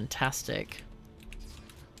 That's fantastic.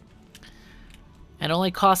 And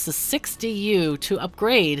only costs us 60 U to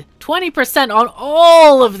upgrade 20% on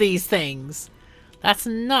all of these things. That's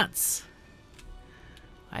nuts.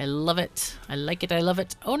 I love it. I like it. I love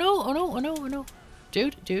it. Oh no, oh no, oh no, oh no.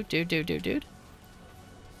 Dude.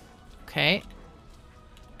 Okay.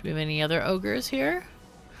 Do we have any other ogres here?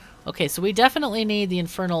 Okay, so we definitely need the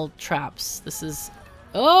infernal traps. This is...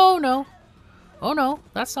 Oh no. Oh no,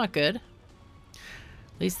 that's not good. At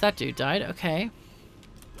least that dude died. Okay.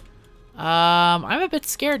 I'm a bit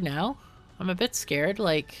scared now. I'm a bit scared,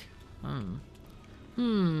 like...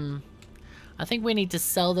 I think we need to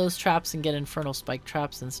sell those traps and get infernal spike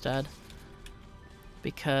traps instead.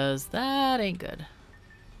 Because that ain't good.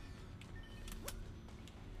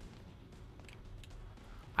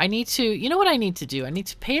 I need to... You know what I need to do? I need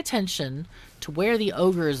to pay attention to where the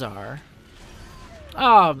ogres are.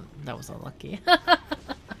 Oh, that was unlucky.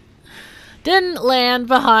 Didn't land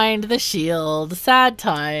behind the shield. Sad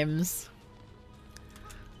times.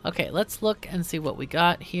 Okay, let's look and see what we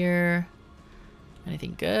got here.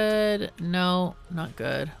 Anything good? No, not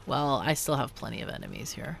good. Well, I still have plenty of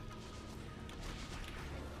enemies here.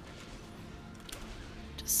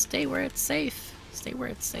 Just stay where it's safe. Stay where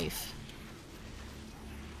it's safe.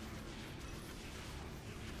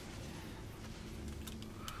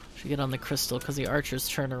 Should get on the crystal because the archers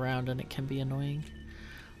turn around and it can be annoying.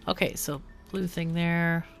 Okay, so blue thing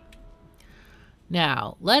there.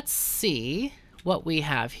 Now, let's see what we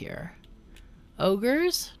have here.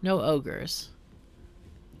 Ogres? No ogres.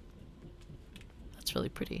 That's really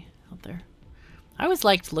pretty out there. I always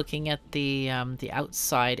liked looking at the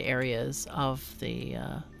outside areas of the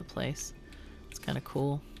place. It's kind of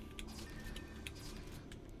cool.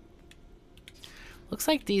 Looks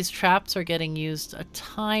like these traps are getting used a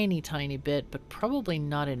tiny bit, but probably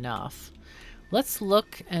not enough. Let's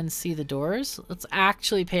look and see the doors. Let's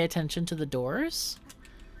actually pay attention to the doors.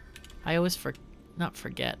 I always not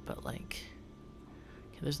forget, but like...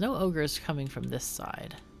 Okay, there's no ogres coming from this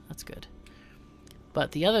side. That's good.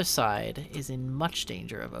 But the other side is in much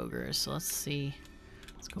danger of ogres, so let's see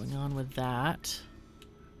what's going on with that.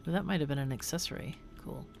 Well, that might have been an accessory.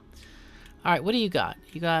 Cool. Alright, what do you got?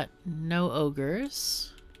 You got no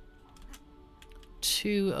ogres.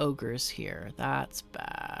 2 ogres here. That's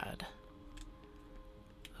bad.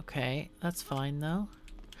 Okay, that's fine though.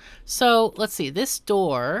 So, let's see. This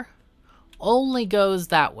door only goes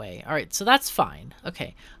that way. Alright, so that's fine.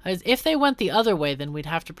 Okay. If they went the other way, then we'd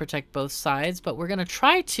have to protect both sides, but we're going to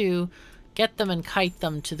try to get them and kite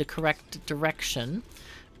them to the correct direction.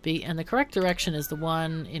 And the correct direction is the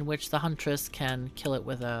one in which the huntress can kill it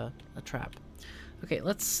with a trap. Okay,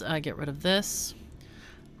 let's get rid of this.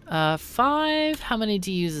 5. How many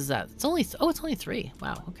DUs is that? It's only... Oh, it's only 3.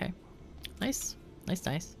 Wow, okay. Nice. Nice,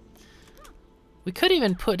 nice. We could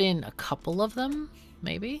even put in a couple of them,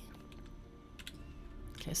 maybe.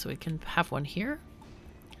 Okay, so we can have one here.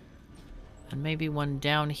 And maybe one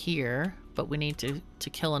down here, but we need to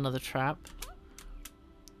kill another trap.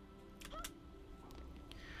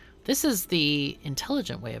 This is the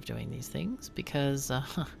intelligent way of doing these things, because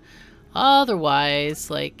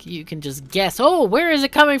otherwise, like, you can just guess, oh, where is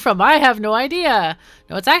it coming from? I have no idea.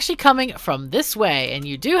 No, it's actually coming from this way, and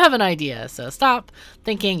you do have an idea, so stop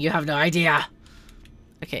thinking you have no idea.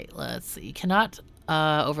 Okay, let's see. You cannot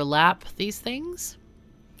overlap these things,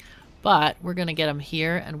 but we're going to get them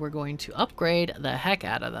here, and we're going to upgrade the heck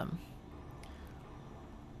out of them.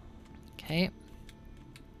 Okay.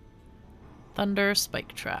 Thunder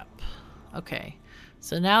Spike Trap. Okay,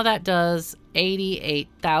 so now that does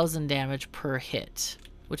 88,000 damage per hit,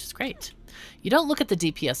 which is great. You don't look at the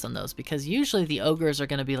DPS on those because usually the ogres are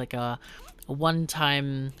going to be like a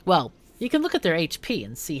one-time... Well, you can look at their HP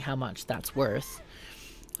and see how much that's worth.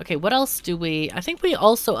 Okay, what else do we... I think we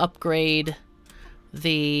also upgrade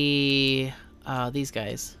the... these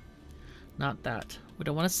guys. Not that. We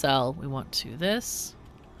don't want to sell. We want to this.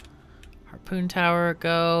 Harpoon Tower,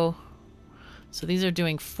 go... So these are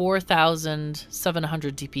doing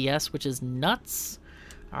 4,700 DPS, which is nuts.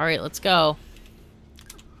 All right, let's go.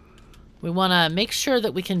 We want to make sure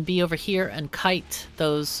that we can be over here and kite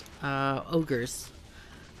those ogres.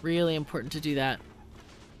 Really important to do that.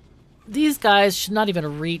 These guys should not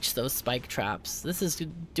even reach those spike traps. This is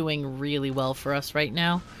doing really well for us right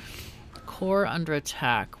now. Core under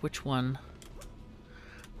attack. Which one?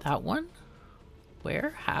 That one?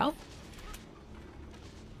 Where? How?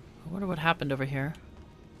 I wonder what happened over here.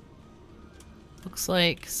 Looks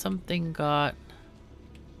like something got...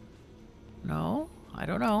 No? I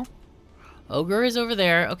don't know. Ogre is over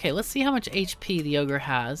there. Okay, let's see how much HP the ogre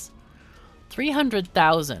has.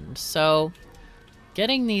 300,000. So,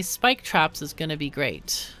 getting these spike traps is going to be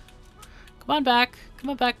great. Come on back. Come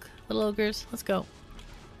on back, little ogres. Let's go.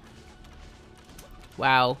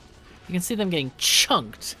 Wow. You can see them getting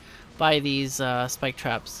chunked by these spike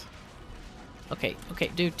traps. Okay, okay,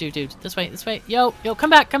 dude. This way, this way. Yo, come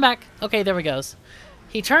back. Okay, there we goes.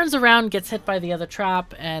 He turns around, gets hit by the other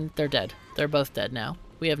trap, and they're dead. They're both dead now.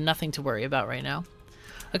 We have nothing to worry about right now.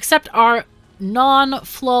 Except our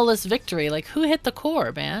non-flawless victory. Like, who hit the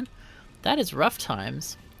core, man? That is rough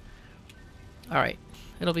times. Alright.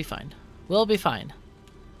 It'll be fine. We'll be fine.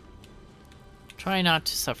 Try not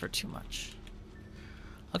to suffer too much.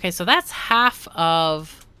 Okay, so that's half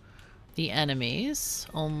of the enemies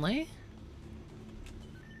only.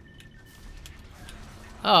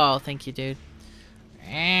 Oh, thank you, dude.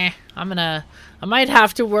 I might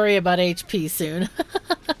have to worry about HP soon.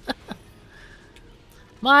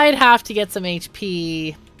 Might have to get some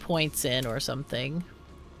HP points in or something.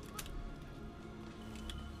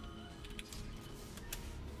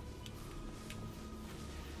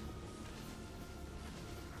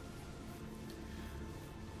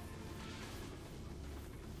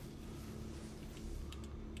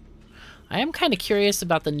 I am kind of curious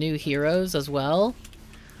about the new heroes as well.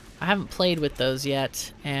 I haven't played with those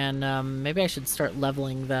yet, and maybe I should start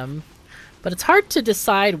leveling them. But it's hard to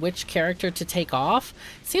decide which character to take off.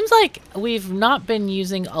 Seems like we've not been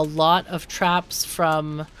using a lot of traps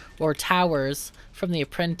from, or towers from the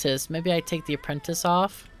apprentice. Maybe I take the apprentice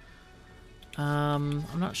off. I'm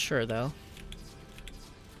not sure though.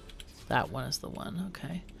 That one is the one,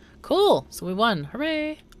 okay. Cool, so we won,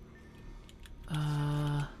 hooray!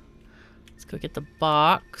 Let's go get the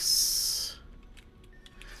box.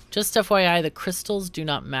 Just FYI, the crystals do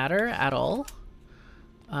not matter at all.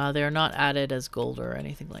 They are not added as gold or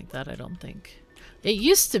anything like that, I don't think. It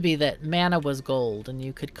used to be that mana was gold and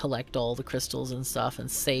you could collect all the crystals and stuff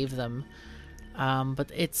and save them.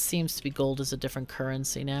 But it seems to be gold is a different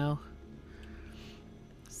currency now.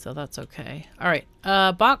 So that's okay. Alright,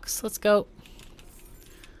 box, let's go.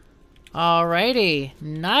 Alrighty,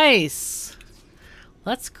 nice!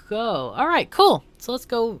 Let's go. Alright, cool. So let's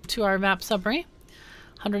go to our map summary.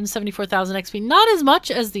 174,000 XP. Not as much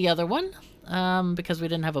as the other one, because we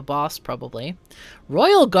didn't have a boss, probably.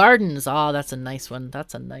 Royal Gardens. Ah, that's a nice one.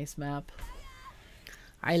 That's a nice map.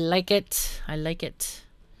 I like it. I like it.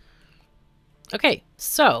 Okay,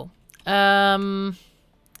 so,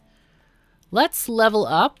 let's level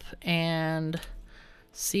up and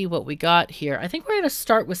see what we got here. I think we're going to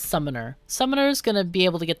start with Summoner. Summoner's going to be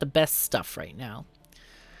able to get the best stuff right now.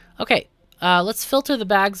 Okay, let's filter the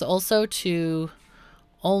bags also to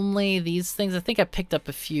only these things. I think I picked up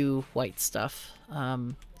a few white stuff.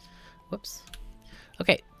 Whoops.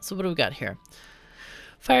 Okay, so what do we got here?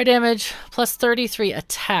 Fire damage, plus 33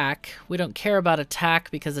 attack. We don't care about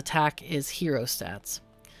attack because attack is hero stats.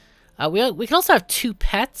 We can also have 2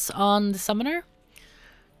 pets on the Summoner.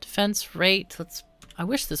 Defense, rate, I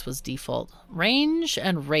wish this was default. Range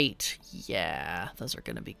and rate. Yeah, those are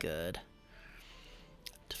going to be good.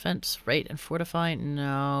 Defense, rate, and fortify.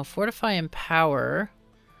 No. Fortify and power.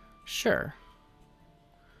 Sure.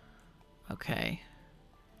 Okay.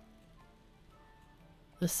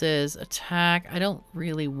 This is attack. I don't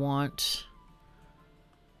really want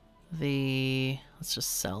the... Let's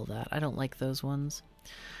just sell that. I don't like those ones.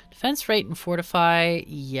 Defense, rate, and fortify.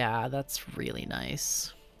 Yeah, that's really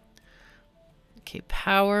nice. Okay,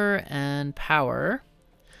 power and power.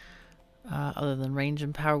 Other than range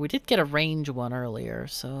and power. We did get a range one earlier,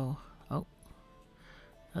 so... Oh.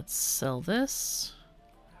 Let's sell this.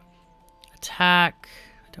 Attack.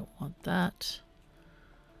 I don't want that.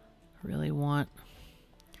 I really want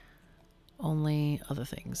only other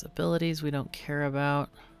things. Abilities we don't care about.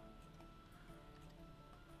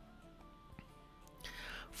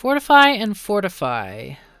 Fortify and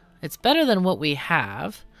fortify. It's better than what we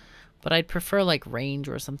have. But I'd prefer like range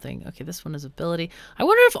or something. Okay, this one is ability. I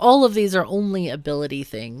wonder if all of these are only ability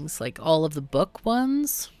things. Like all of the book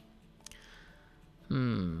ones.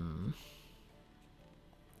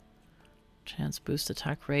 Chance boost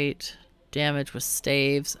attack rate. Damage with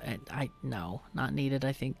staves. No, not needed,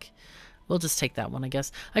 I think. We'll just take that one, I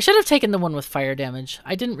guess. I should have taken the one with fire damage.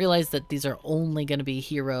 I didn't realize that these are only going to be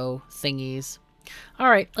hero thingies.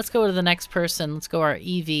 Alright, let's go to the next person. Let's go our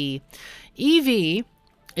EV. EV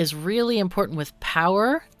is really important with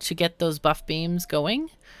power to get those buff beams going.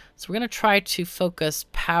 So we're going to try to focus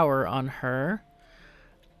power on her.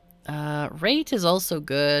 Rate is also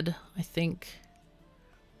good, I think.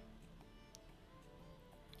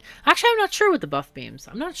 Actually, I'm not sure with the buff beams.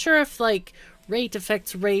 I'm not sure if, like, rate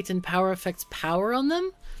affects rate and power affects power on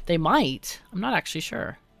them. They might. I'm not actually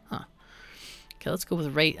sure. Huh. Okay, let's go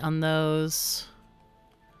with rate on those.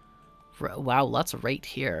 Wow, lots of rate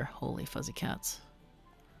here. Holy fuzzy cats.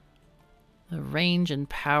 The range and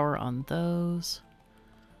power on those.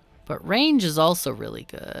 But range is also really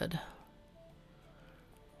good.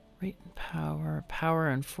 Rate and power. Power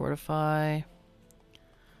and fortify.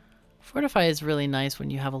 Fortify is really nice when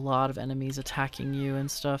you have a lot of enemies attacking you and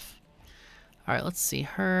stuff. Alright, let's see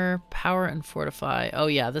her. Power and fortify. Oh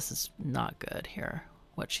yeah, this is not good here.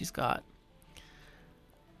 What she's got.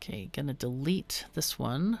 Okay, gonna delete this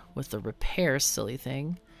one with the repair silly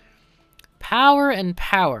thing. Power and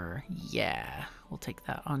power. Yeah, we'll take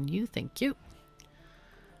that on you. Thank you.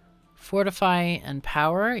 Fortify and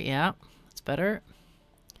power. Yeah, that's better.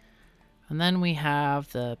 And then we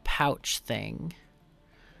have the pouch thing.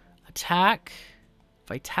 Attack.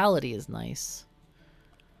 Vitality is nice.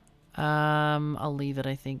 I'll leave it,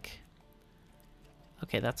 I think.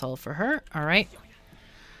 Okay, that's all for her. All right.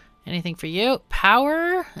 Anything for you?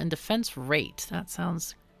 Power and defense rate. That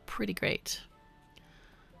sounds pretty great.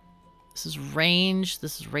 This is range.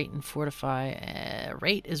 This is rate and fortify.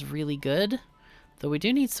 Rate is really good. Though we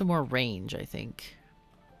do need some more range, I think.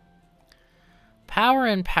 Power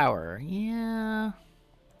and power. Yeah.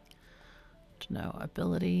 No.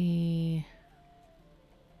 Ability.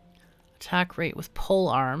 Attack rate with pole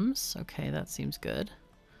arms. Okay, that seems good.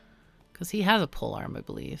 Because he has a pole arm, I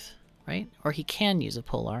believe. Right? Or he can use a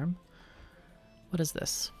pole arm. What is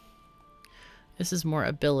this? This is more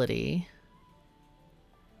ability.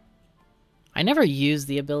 I never use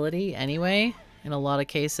the ability anyway, in a lot of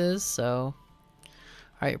cases, so...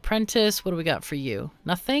 Alright, apprentice, what do we got for you?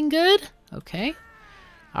 Nothing good? Okay.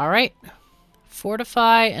 Alright.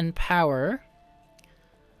 Fortify and power.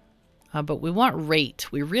 But we want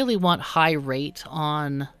rate. We really want high rate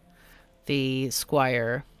on the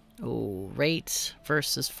squire. Oh, rate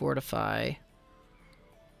versus fortify.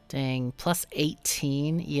 Dang, plus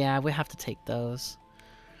 18. Yeah, we have to take those.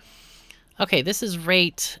 Okay, this is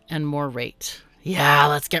rate and more rate. Yeah,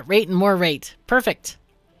 let's get rate and more rate. Perfect.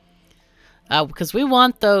 Because we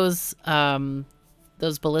want those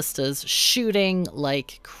ballistas shooting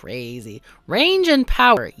like crazy. Range and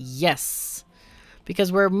power, yes.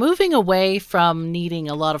 Because we're moving away from needing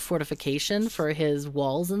a lot of fortification for his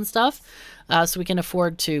walls and stuff. So we can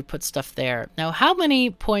afford to put stuff there. Now, how many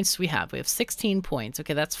points do we have? We have 16 points.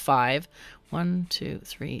 Okay, that's 5. 1, 2,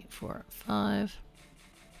 3, 4, 5.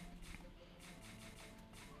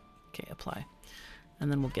 Okay, apply.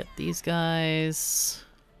 And then we'll get these guys.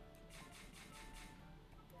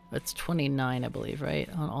 That's 29, I believe, right?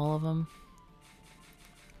 On all of them.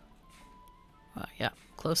 Yeah,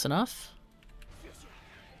 close enough.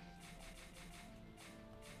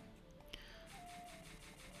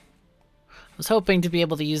 I was hoping to be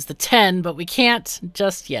able to use the 10, but we can't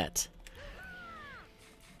just yet.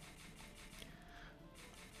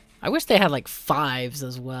 I wish they had like 5s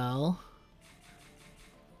as well.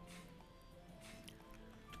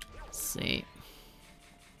 Let's see.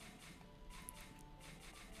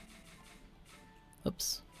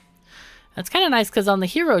 Oops. That's kind of nice because on the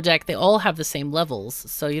hero deck, they all have the same levels,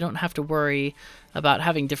 so you don't have to worry about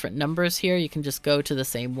having different numbers here. You can just go to the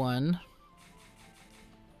same one.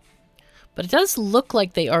 But it does look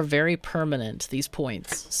like they are very permanent, these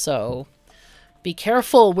points. So be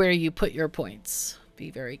careful where you put your points.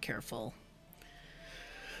 Be very careful.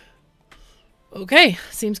 Okay,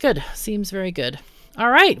 seems good. Seems very good. All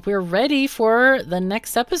right, we're ready for the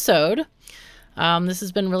next episode. This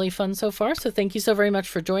has been really fun so far, so thank you so very much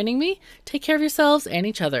for joining me. Take care of yourselves and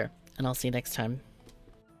each other, and I'll see you next time.